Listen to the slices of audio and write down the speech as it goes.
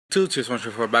Just want to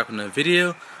report back on the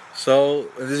video. So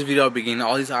in this video I'll be getting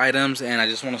all these items, and I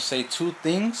just want to say two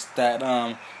things. That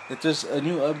if there's a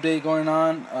new update going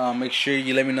on, make sure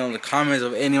you let me know in the comments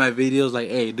of any of my videos, like,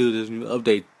 hey dude, there's a new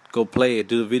update, go play it,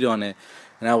 do a video on it.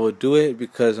 And I will do it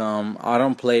because I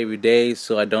don't play every day,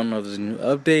 so I don't know if there's a new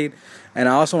update. And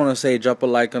I also want to say, drop a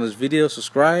like on this video,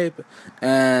 subscribe,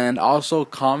 and also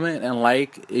comment and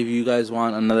like if you guys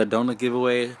want another donut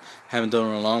giveaway. Haven't done it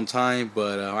in a long time,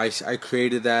 but I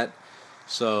created that,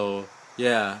 so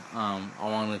yeah, I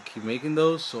want to keep making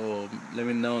those. So let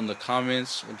me know in the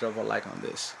comments and drop a like on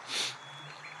this.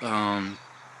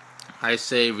 I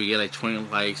say if we get like 20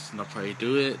 likes, and I'll probably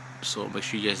do it. So make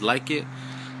sure you guys like it.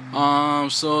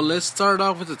 So let's start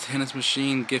off with the tennis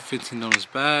machine. Get 15 donuts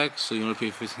back. So you want to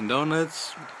pay 15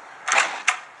 donuts.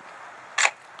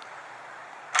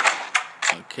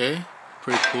 Okay,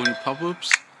 pretty cool new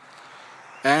pop-ups.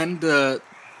 And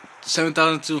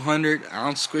 7,200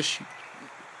 ounce squishy.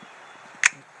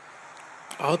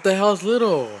 Oh, what the hell is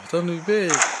little? It's only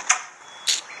big.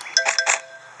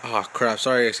 Oh crap!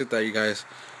 Sorry, I said that, you guys.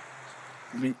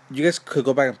 You guys could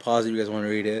go back and pause if you guys want to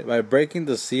read it. By breaking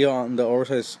the seal on the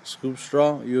oversized scoop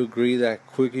straw, you agree that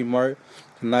Quickie Mart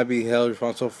cannot be held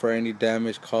responsible for any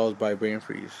damage caused by brain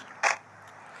freeze.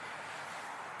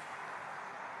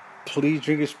 Please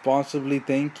drink responsibly.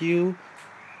 Thank you.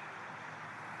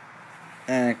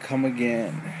 And come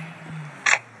again.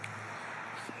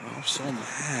 Oh, I'm so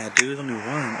mad, dude. There's only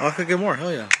one. Oh, I could get more.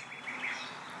 Hell yeah.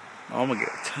 Oh, I'm gonna get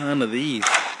a ton of these.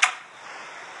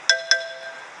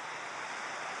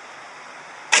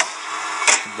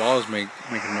 The balls making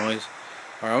noise.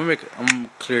 Alright, I'm gonna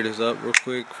clear this up real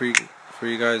quick for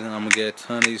you guys, and I'm gonna get a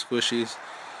ton of these squishies.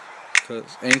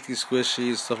 Cause anything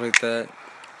squishies, stuff like that,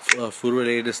 food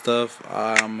related stuff,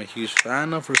 I'm a huge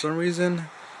fan of for some reason.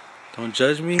 Don't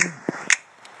judge me.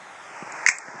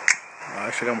 I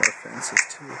actually got more fences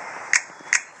too.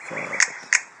 Fuck.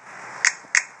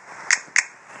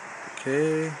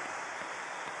 Okay.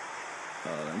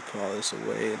 Let me put all this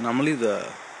away. And I'm gonna leave that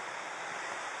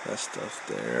stuff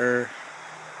there.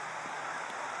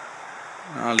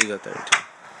 I'll leave that there too.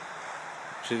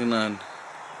 Just gonna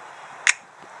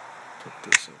put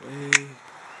this away.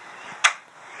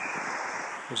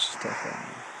 What's the stuff on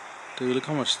there? Dude, look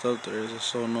how much stuff there is. It's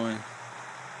so annoying.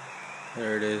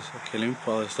 There it is. Okay, let me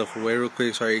pull all this stuff away real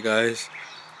quick. Sorry, guys.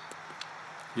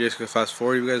 You guys can fast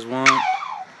forward if you guys want.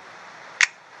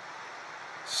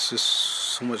 It's just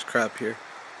so much crap here.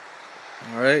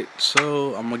 Alright,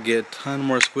 so I'm gonna get a ton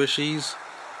more squishies.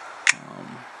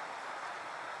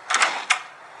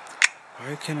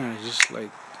 Why can't I just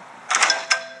like...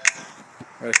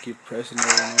 I keep pressing over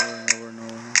and over and over and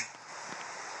over.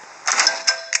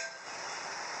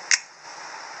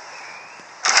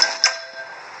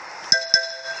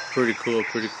 Pretty cool,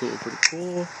 pretty cool, pretty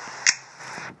cool.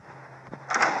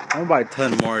 I'm gonna buy a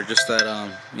ton more, just that,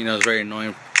 you know, it's very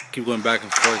annoying. Keep going back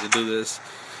and forth to do this.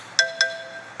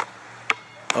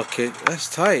 Okay, that's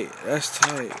tight, that's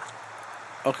tight.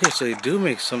 Okay, so they do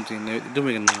make something, they do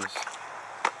make a noise.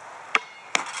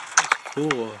 That's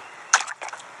cool.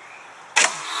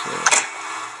 So,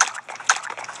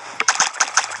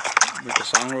 make a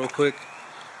song real quick.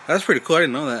 That's pretty cool, I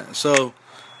didn't know that. So,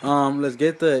 let's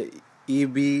get the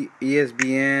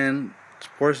ESPN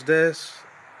Sports Desk,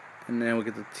 and then we'll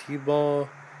get the T-ball.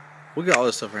 We'll get all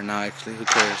this stuff right now, actually. Who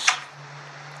cares?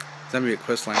 It's gonna be a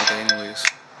quest line there anyways.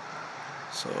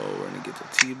 So we're gonna get the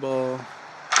T-ball.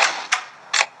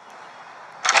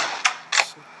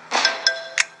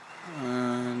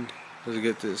 And let's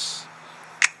get this.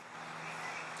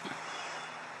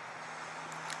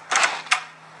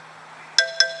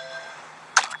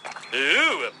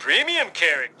 Ooh, a premium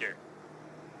character.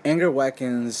 Anger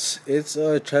Watkins. It's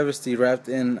a travesty wrapped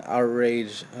in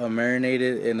outrage,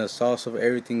 marinated in a sauce of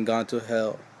everything gone to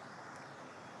hell.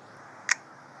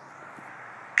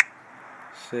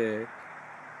 Sick.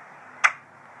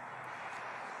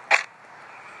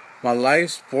 My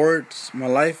life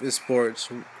is sports.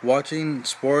 Watching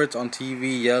sports on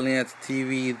TV, yelling at the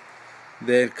TV,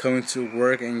 then coming to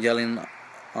work and yelling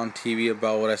on TV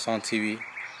about what I saw on TV.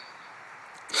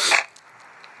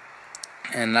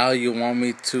 And now you want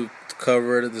me to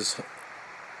cover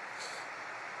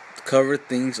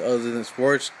things other than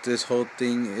sports. This whole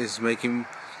thing is making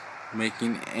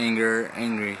anger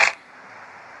angry.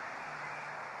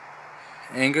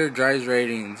 Anger drives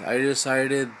ratings. I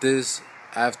decided this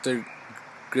after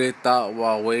great thought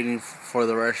while waiting for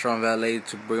the restaurant valet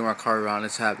to bring my car around.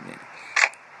 It's happening.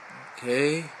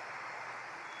 Okay.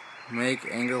 Make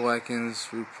Anger Watkins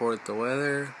report the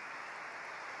weather.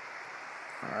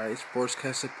 Alright,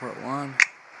 Sportscasted Part 1.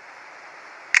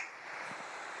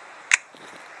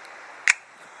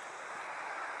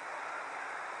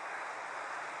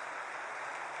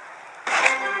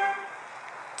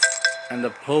 And the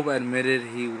Pope admitted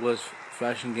he was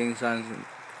flashing gang signs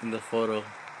in the photo.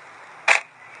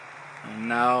 And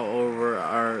now over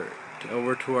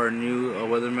to our new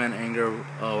weatherman, Anger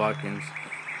Watkins.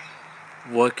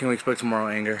 What can we expect tomorrow,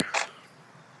 Anger?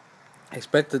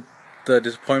 Expect the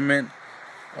disappointment,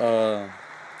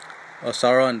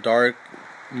 sorrow and dark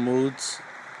moods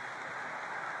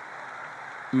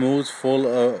full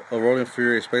of rolling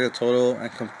fury. Expect a total and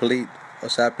complete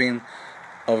sapping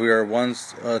of your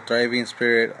once thriving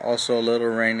spirit. Also a little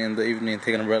rain in the evening.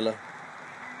 Take an umbrella.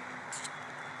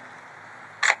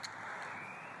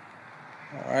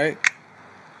 Alright.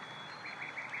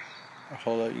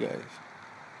 Hold up, you guys.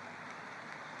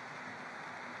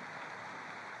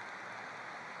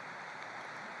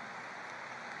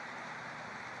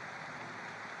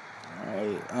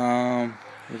 Alright,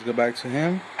 let's go back to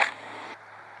him.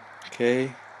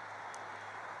 Okay.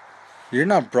 You're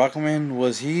not Brockman.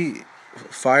 Was he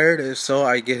fired? If so,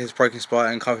 I get his parking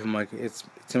spot and coffee mug. It's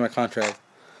in my contract.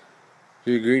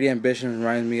 Your greedy ambition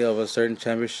reminds me of a certain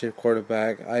championship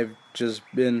quarterback. I've just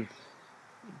been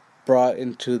brought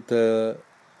into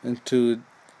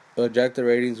jack the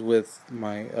ratings with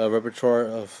my repertoire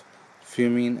of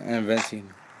fuming and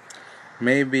venting.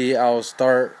 Maybe I'll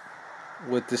start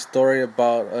with this story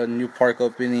about a new park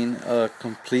opening, a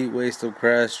complete waste of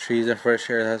grass, trees, and fresh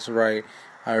air. That's right,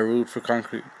 I root for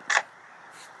concrete.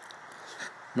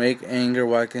 Make Anger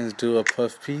Watkins do a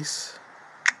puff piece.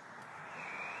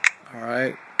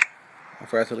 Alright. I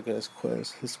forgot to look at his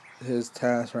quiz. His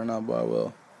task right now, but I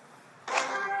will.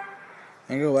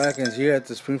 Anger Watkins here at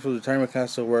the Springfield Retirement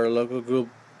Castle, where a local group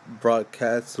brought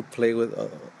cats to play with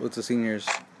the seniors.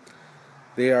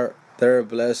 They're a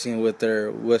blessing with their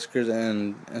whiskers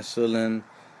and insolent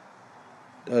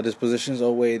dispositions.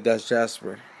 Oh wait, that's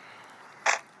Jasper.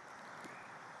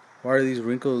 Why are these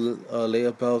wrinkled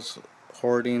layabouts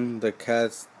hoarding the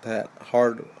cats that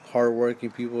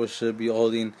hard-working people should be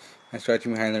holding and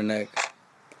scratching behind their neck?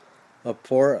 A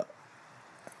poor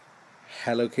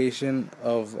allocation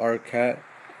of our cat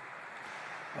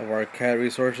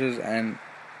resources and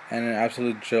an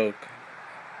absolute joke.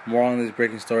 More on this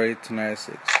breaking story tonight at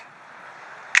 6.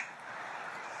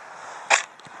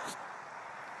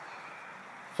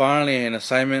 Finally, an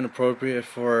assignment appropriate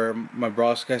for my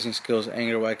broadcasting skills,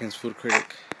 Anger Watkins, food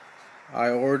critic. I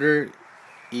order,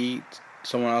 eat,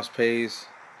 someone else pays.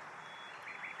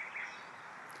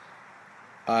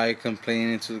 I complain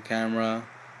into the camera,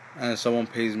 and someone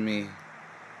pays me.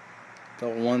 The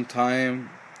one time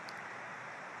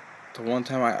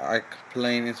I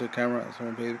complain into the camera,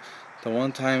 someone pays me. The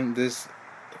one time this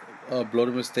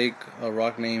bloated mistake, a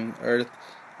rock named Earth,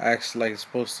 acts like it's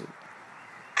supposed to.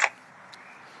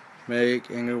 Make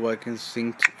Anger Watkins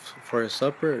sing for his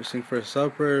supper,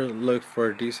 look for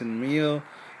a decent meal,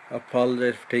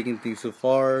 apologize for taking things too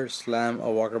far, slam a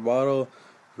water bottle,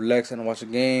 relax and watch a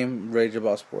game, rage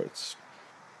about sports.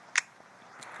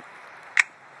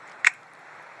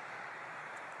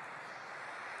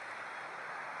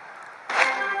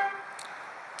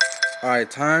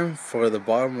 Alright, time for the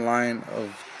bottom line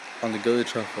on the Gilly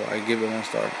Truffle. I give it 1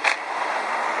 star.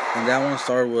 And that 1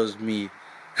 star was me.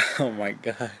 Oh my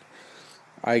god.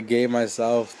 I gave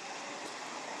myself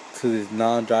to this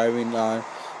non-driving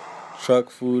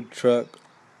food truck,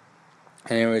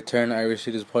 and in return I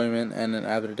received disappointment and an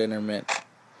after dinner mint.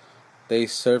 They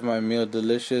served my meal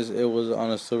delicious. It was on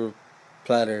a silver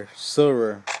platter.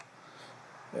 Silver.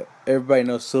 Everybody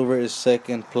knows silver is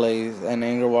second place, and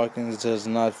Anger Watkins does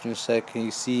not finish second. You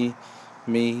see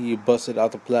me, you busted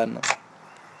out the platinum.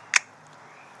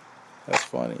 That's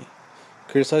funny.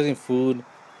 Criticizing food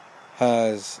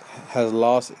has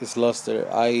lost its luster.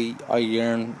 I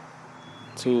yearn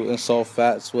to insult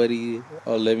fat, sweaty,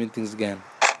 living things again.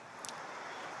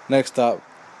 Next up,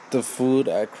 the food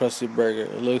at Krusty Burger.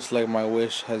 It looks like my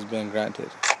wish has been granted.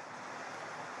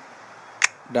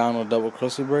 Down with double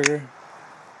Krusty Burger.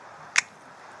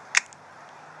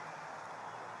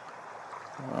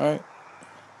 Alright.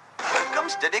 Welcome,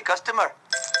 steady customer.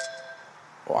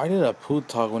 Why did I poo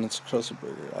talk when it's Krusty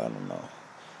Burger? I don't know.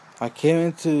 I came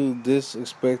into this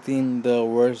expecting the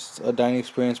worst dining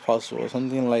experience possible.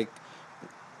 Something like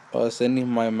sending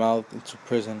my mouth into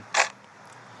prison.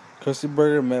 Krusty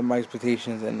Burger met my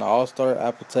expectations, an all-star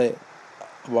appetite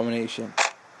abomination.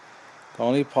 The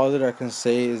only positive I can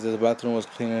say is that the bathroom was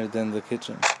cleaner than the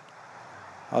kitchen.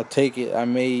 I'll take it. I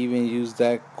may even use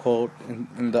that quote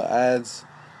in the ads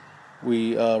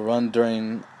we run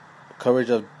during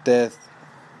coverage of death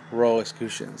row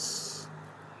executions.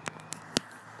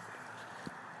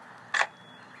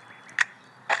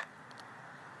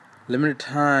 Limited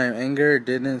time. Anger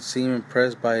didn't seem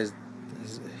impressed by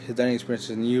his dining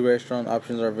experiences. New restaurant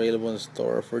options are available in the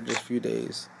store for just a few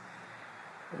days.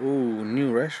 Ooh,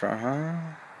 new restaurant, huh?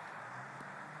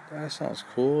 That sounds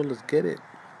cool. Let's get it.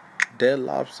 Dead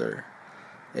Lobster,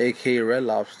 aka Red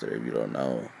Lobster, if you don't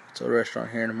know. It's a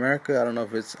restaurant here in America. I don't know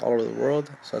if it's all over the world,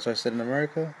 so that's why I said in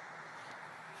America.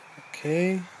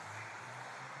 Okay.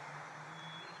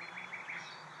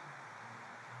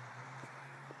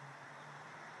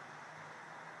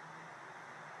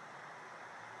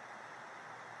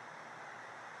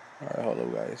 Alright, hold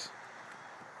up, guys.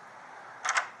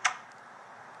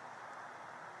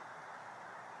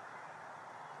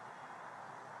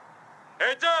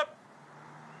 Heads up!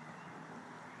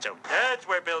 So that's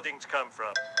where buildings come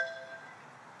from.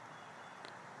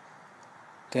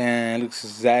 Damn, it looks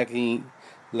exactly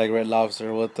like Red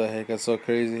Lobster. What the heck? That's so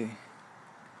crazy.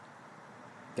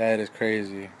 That is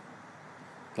crazy.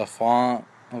 The font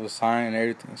of the sign and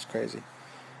everything is crazy.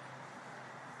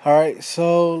 Alright,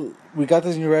 so we got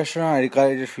this new restaurant. I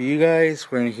got it just for you guys.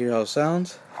 We're gonna hear how it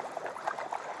sounds.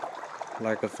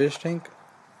 Like a fish tank.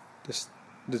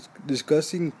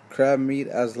 Discussing crab meat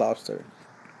as lobster.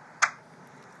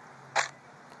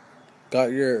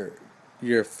 Got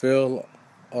your fill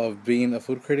of being a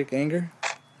food critic anger?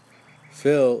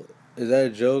 Phil, is that a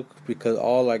joke? Because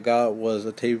all I got was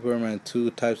a tapeworm and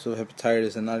 2 types of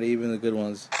hepatitis, and not even the good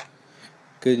ones.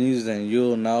 Good news then,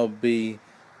 you'll now be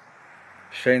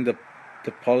sharing the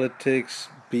politics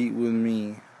beat with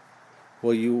me.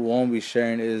 What you won't be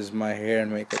sharing is my hair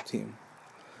and makeup team.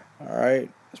 Alright,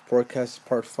 Sportcast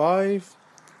Part 5.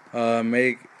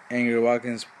 Make Angry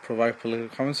Watkins provide political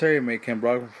commentary. Make Ken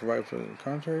Brockman provide political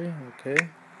commentary. Okay.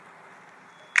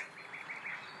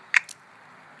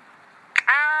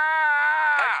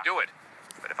 Let's do it.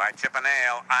 But if I chip a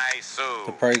nail, I sue.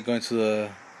 They're probably going to the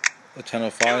Channel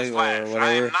 5 or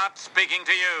whatever. I'm not speaking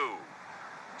to you.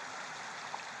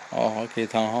 Oh, okay,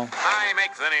 Town Hall. I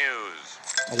make the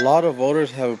news. A lot of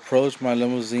voters have approached my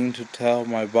limousine to tell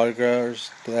my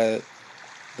bodyguards that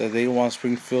they want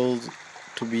Springfield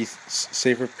to be a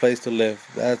safer place to live.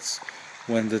 That's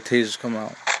when the tasers come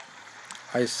out.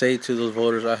 I say to those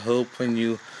voters, I hope when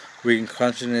you regain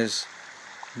consciousness,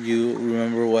 you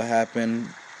remember what happened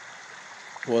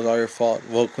was all your fault.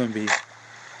 Vote Quimby.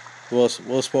 Well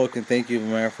spoken. Thank you,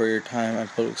 Mayor, for your time and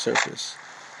public service.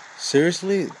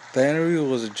 Seriously, the interview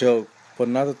was a joke, but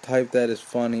not the type that is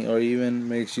funny or even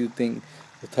makes you think.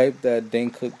 The type that Dane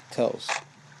Cook tells.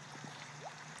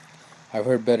 I've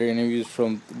heard better interviews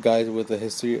from guys with a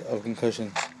history of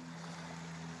concussions.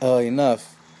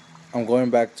 Enough. I'm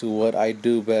going back to what I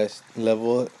do best.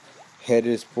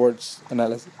 Level-headed sports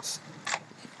analysis.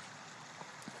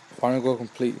 Final goal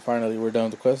complete. Finally, we're done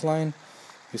with the quest line.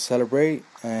 We celebrate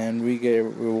and we get a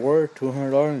reward,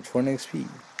 $200 and 20 XP.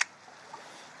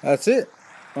 That's it.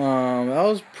 That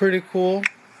was pretty cool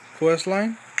quest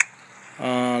line.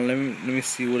 Let me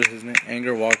see what is his name.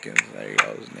 Anger Watkins. There you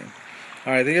go, his name.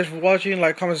 Alright, thank you guys for watching.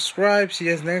 Like, comment, subscribe. See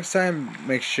you guys next time.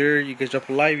 Make sure you guys drop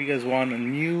a like if you guys want a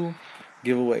new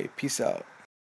giveaway. Peace out.